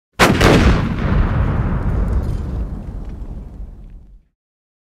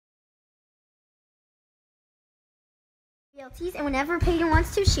BLTs, and whenever Peyton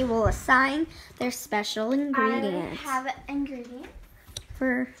wants to, she will assign their special ingredients. I have an ingredient.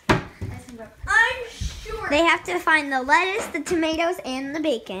 I'm sure. They have to find the lettuce, the tomatoes, and the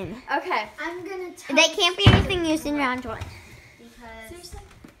bacon. Okay. I'm gonna tell. They can't be anything used in round one. Seriously?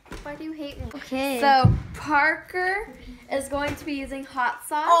 Why do you hate me? Okay. So Parker is going to be using hot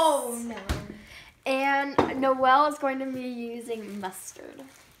sauce. Oh no. And Noelle is going to be using mustard.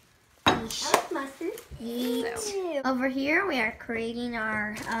 I like mustard. Me too. Over here, we are creating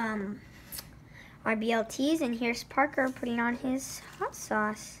our BLTs, and here's Parker putting on his hot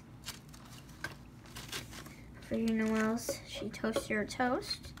sauce. For you, Noelle's, she toasted her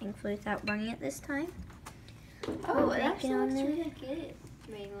toast, thankfully without burning it this time. Oh, it bacon actually on looks there. really good,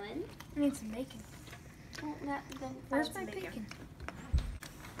 Maylin. I need some bacon. Oh, Where's my bacon?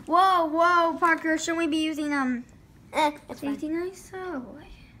 Whoa, whoa, Parker, shouldn't we be using It's safety knife soda?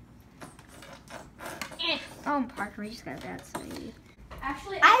 Oh, Parker, we just got that side.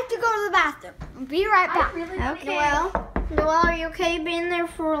 Actually, I have to go to the bathroom. Be right back. Okay. Noelle, are you okay? Been there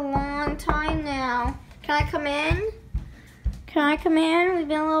for a long time now. Can I come in? Can I come in? We've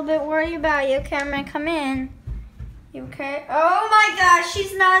been a little bit worried about you. Okay, I'm gonna come in. You okay? Oh my gosh,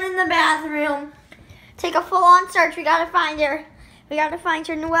 she's not in the bathroom. Take a full-on search. We gotta find her. We gotta find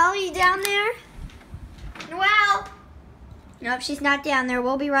her. Noelle, are you down there? Noelle! Nope, she's not down there.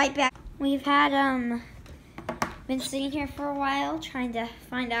 We'll be right back. We've had been sitting here for a while trying to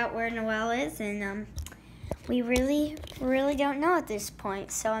find out where Noelle is, and we really don't know at this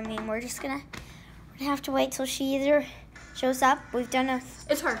point. So I mean, we're gonna have to wait till she either shows up. We've done a.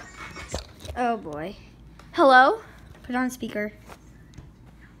 It's her. Oh boy. Hello? Put on speaker.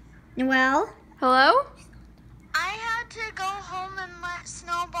 Noelle? Hello? I had to go home and let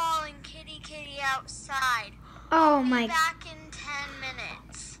Snowball and Kitty outside. Oh Be my. back in 10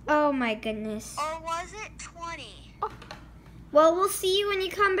 minutes. Oh my goodness. Or was it 20? Well, we'll see you when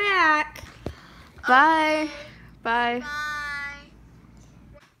you come back. Bye. Bye. Bye.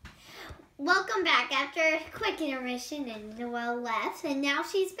 Welcome back after a quick intermission, and Noelle left, and now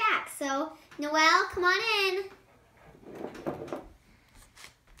she's back. So, Noelle, come on in.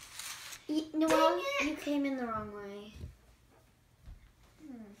 Noelle, you came in the wrong way.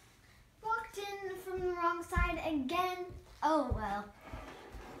 Walked in from the wrong side again. Oh, well.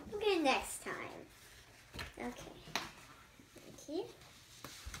 We'll get it next time. Okay. Thank you.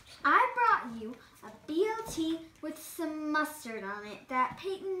 I brought you a BLT with some mustard on it that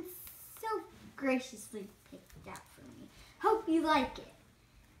Peyton so graciously picked out for me. Hope you like it.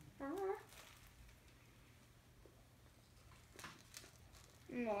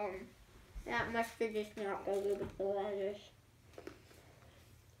 Mom, that mustard is not go good with the lettuce.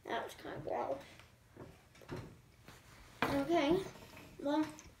 That was kind of gross. Okay. Well,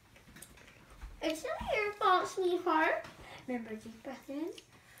 it's not your fault, sweetheart. Remember, deep breath in.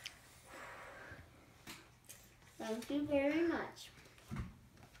 Thank you very much.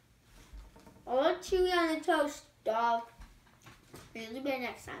 I'll let chewy on the toast, dog. Really good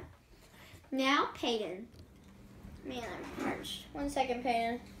next time. Now, Peyton. Man, I'm parched. 1 second,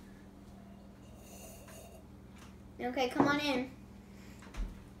 Peyton. Okay, come on in.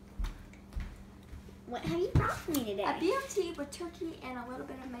 What have you brought for me today? A BLT with turkey and a little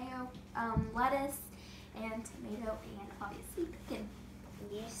bit of mayo, lettuce, and tomato, and obviously bacon.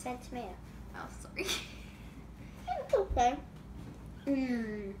 You said tomato. Oh, sorry. It's okay.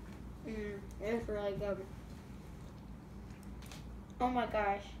 It's really good. Oh my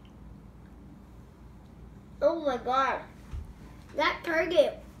gosh. Oh my god. That turkey.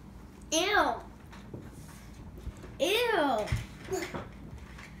 Ew. Ew.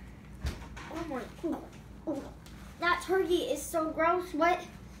 Oh my god. That turkey is so gross. What?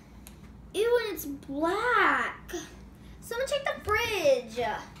 Ew, and it's black. Someone check the fridge.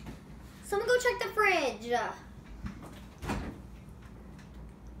 Someone go check the fridge.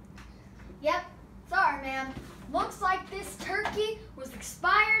 Yep. Sorry, ma'am. Looks like this turkey was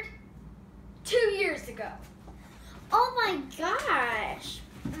expired 2 years ago. Oh my gosh.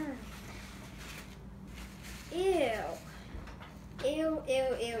 Ew. Ew, ew,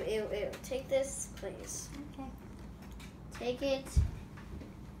 ew, ew, ew. Take this, please. Okay. Take it.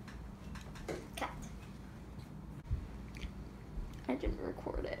 Cut. I didn't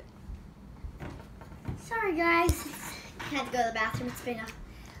record it. Sorry, guys. I had to go to the bathroom. It's been a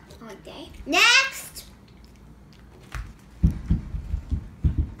long day. Next!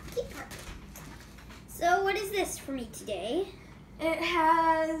 Keep her. So, what is this for me today?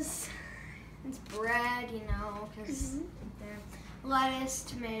 It's bread, you know, because lettuce,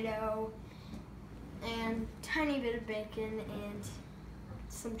 tomato, and tiny bit of bacon, and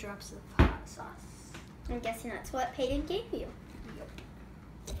some drops of hot sauce. I'm guessing that's what Peyton gave you.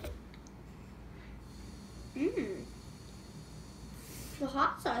 Mmm. The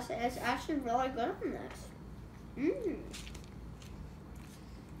hot sauce is actually really good on this. Mmm.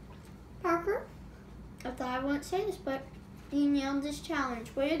 Parker, I thought I wouldn't say this, but you nailed this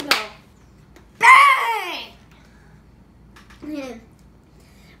challenge. Way to go. Bang!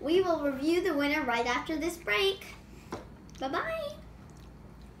 We will review the winner right after this break. Bye-bye.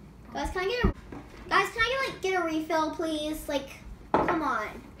 Guys, can I get a refill, please? Like, come on.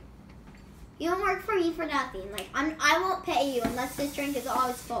 You don't work for me for nothing. Like, I won't pay you unless this drink is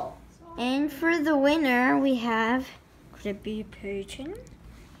always full. And for the winner, we have, could it be Peyton,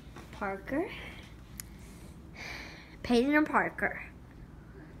 Parker, Peyton or Parker?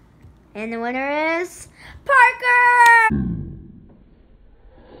 And the winner is Parker!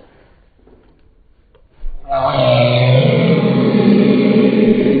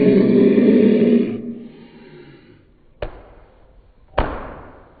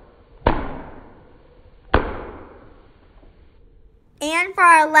 And for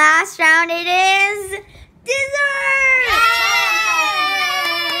our last round, it is dessert!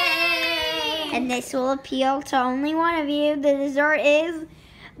 Yay! And this will appeal to only one of you. The dessert is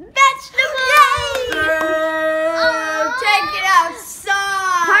vegetables! Take it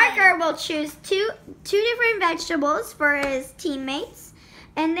outside! Parker will choose two different vegetables for his teammates,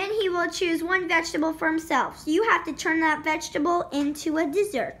 and then he will choose one vegetable for himself. So you have to turn that vegetable into a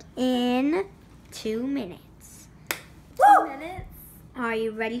dessert in 2 minutes. 2 minutes? Are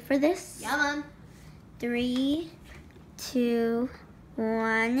you ready for this? Yeah, Mom. 3, 2,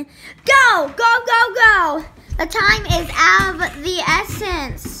 1, go! Go, go, go! The time is of the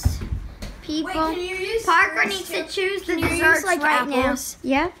essence. People, Wait, can you use Parker fruits needs too? to choose the Can you use, desserts like, right apples? now.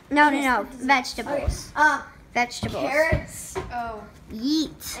 Yeah? No. Vegetables. Vegetables. Carrots. Oh.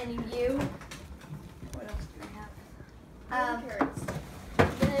 Yeet. And you? What else do we have? Carrots.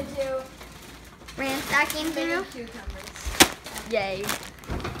 I'm gonna do Ransacking mini through. cucumbers. Yay.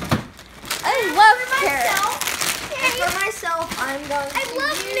 I love carrots. And for myself, I'm going to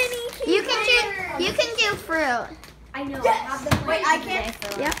use You can do fruit. I know. Yes. I have them. Wait, I can't.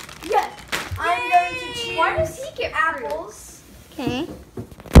 Yep. Yes. I'm going to choose. Why does he get apples? Okay.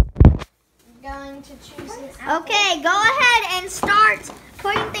 I'm going to choose an apple. Okay, go ahead and start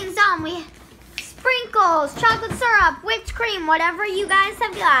putting things on. We sprinkles, chocolate syrup, whipped cream, whatever you guys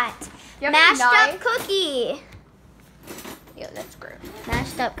have got. You have a Mashed up knife? cookie. Yeah, that's great.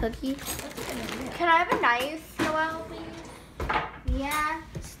 Mashed up cookie. Can I have a knife, Noelle, please? Yeah,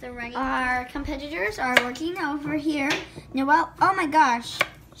 it's the right. Our competitors are working over here. Noelle, oh my gosh.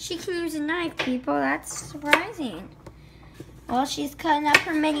 She can use a knife, people. That's surprising. Well, she's cutting up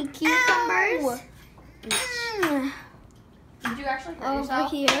her mini cucumbers. Mm. Did you actually hurt Over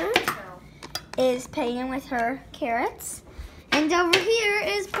yourself? here is Peyton with her carrots. And over here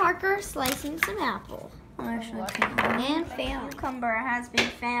is Parker slicing some apple. And cucumber has been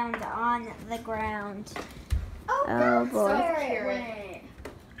found on the ground. Oh boy. Wait.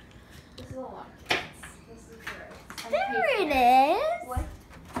 This is a lot of carrots. This is carrots. There it is. What?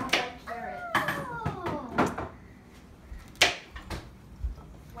 Carrots.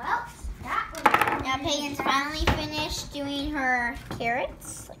 Well, that was. Now Peyton's finally finished doing her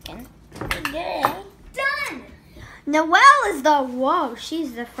carrots. Looking pretty good. Done. Noelle is whoa,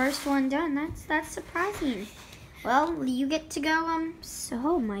 she's the first one done. That's surprising. Well, you get to go,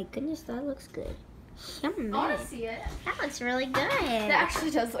 oh my goodness, that looks good. Yummy. I want to see it. That looks really good. That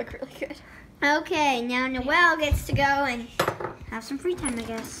actually does look really good. Okay, now Noelle gets to go and have some free time, I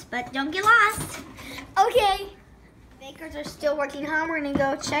guess. But don't get lost. Okay. Bakers are still working hard. We're gonna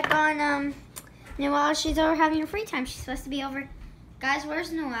go check on Noelle. She's over having a free time. She's supposed to be over. Guys,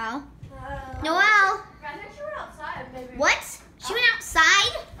 where's Noelle? Noelle! I think she went outside, maybe. What? She went outside?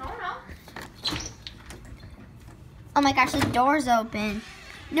 I don't know. Oh my gosh, the door's open.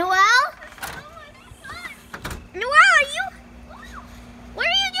 Noelle? Noelle, are you? What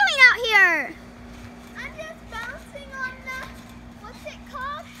are you doing out here? I'm just bouncing on the. What's it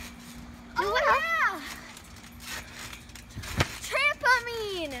called? Noelle?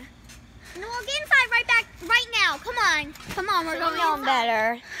 Trampoline. Noelle, get inside right now. Come on, we're going on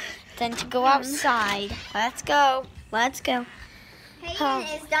better than to go outside. Let's go. Peyton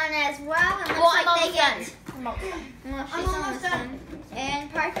is done as well. And looks like they get. Well, she's almost done.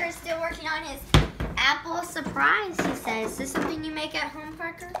 And Parker is still working on his apple surprise, he says. Is this something you make at home,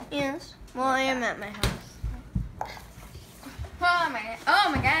 Parker? Yes. Well, I am at my house. Oh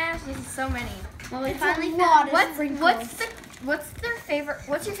my gosh, this is so many. Well, we finally lot found of What's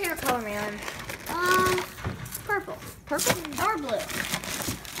your favorite color, man? purple. Purple or blue.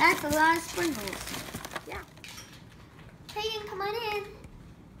 That's a lot of sprinkles. Peyton, come on in.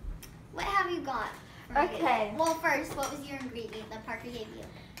 What have you got? for me? Okay. Well, first, what was your ingredient that Parker gave you?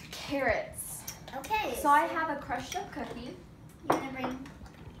 Carrots. Okay. So I have a crushed up cookie, You're gonna bring.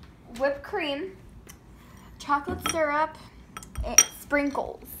 whipped cream, chocolate syrup, and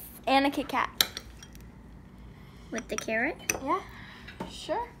sprinkles, and a Kit Kat. With the carrot? Yeah,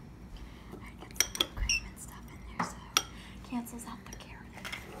 sure. I get some whipped cream and stuff in there, so it cancels out the carrot.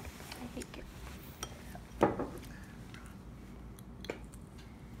 I hate it.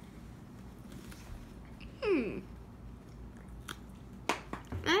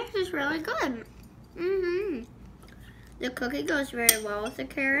 This is really good. The cookie goes very well with the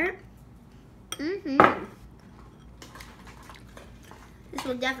carrot. This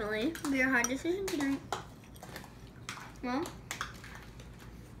will definitely be a hard decision tonight. Well,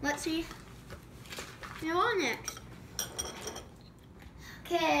 let's see. You're on next.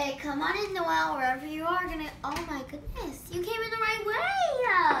 Okay, come on in, Noelle, wherever you are. Oh my goodness, you came in the right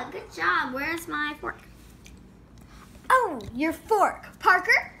way. Good job. Where's my fork? Oh, your fork.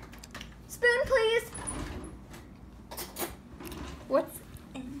 Parker, spoon, please. What's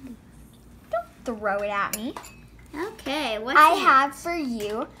in this? Don't throw it at me. Okay, what's I in it? have for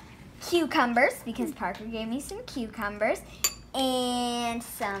you cucumbers, because Parker gave me some cucumbers, and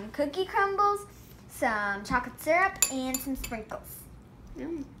some cookie crumbles, some chocolate syrup, and some sprinkles.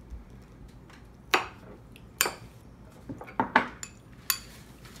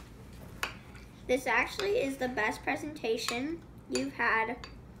 This actually is the best presentation you've had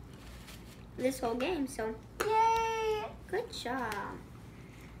this whole game, so Yay! good job.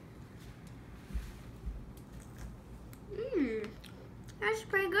 That's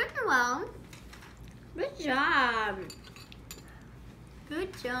pretty good, Noelle. Good job. Good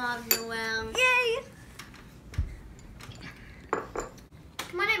job, Noelle. Yay!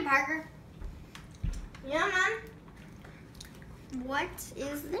 Come on in, Parker. Yeah, Mom. What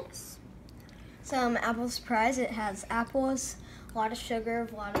is this? Some apple surprise. It has apples, a lot of sugar,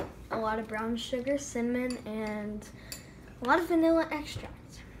 a lot of brown sugar, cinnamon, and a lot of vanilla extract.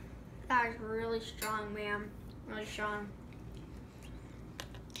 That is really strong, ma'am. Really strong.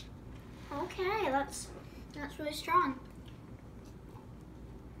 Okay, that's really strong.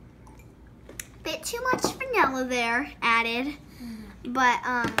 Bit too much vanilla there added, but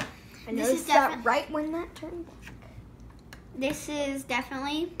I this noticed is that right when that turned black. this is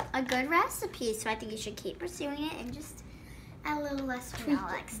definitely a good recipe, so I think you should keep pursuing it and just add a little less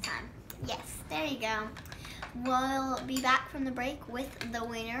vanilla next time. Yes, there you go. We'll be back from the break with the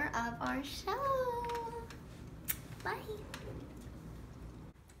winner of our show. Bye.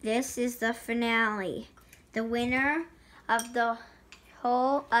 This is the finale. The winner of the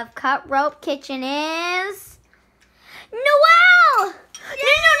whole of Cut Rope Kitchen is Noelle! No,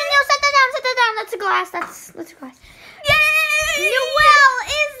 set that down. That's a glass. That's a glass. Yay! Noelle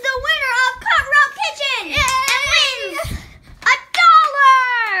is the winner of Cut Rope Kitchen! And wins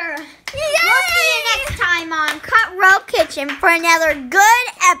 $1! We'll see you next time on Cut Rope Kitchen for another good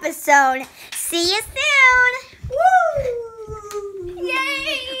episode. See you soon! Woo!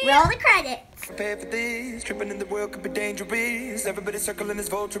 Yay! Roll the credits. Prepare for this, tripping in the world could be dangerous. Everybody circling as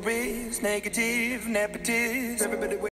vultures, negative, nepotist. Everybody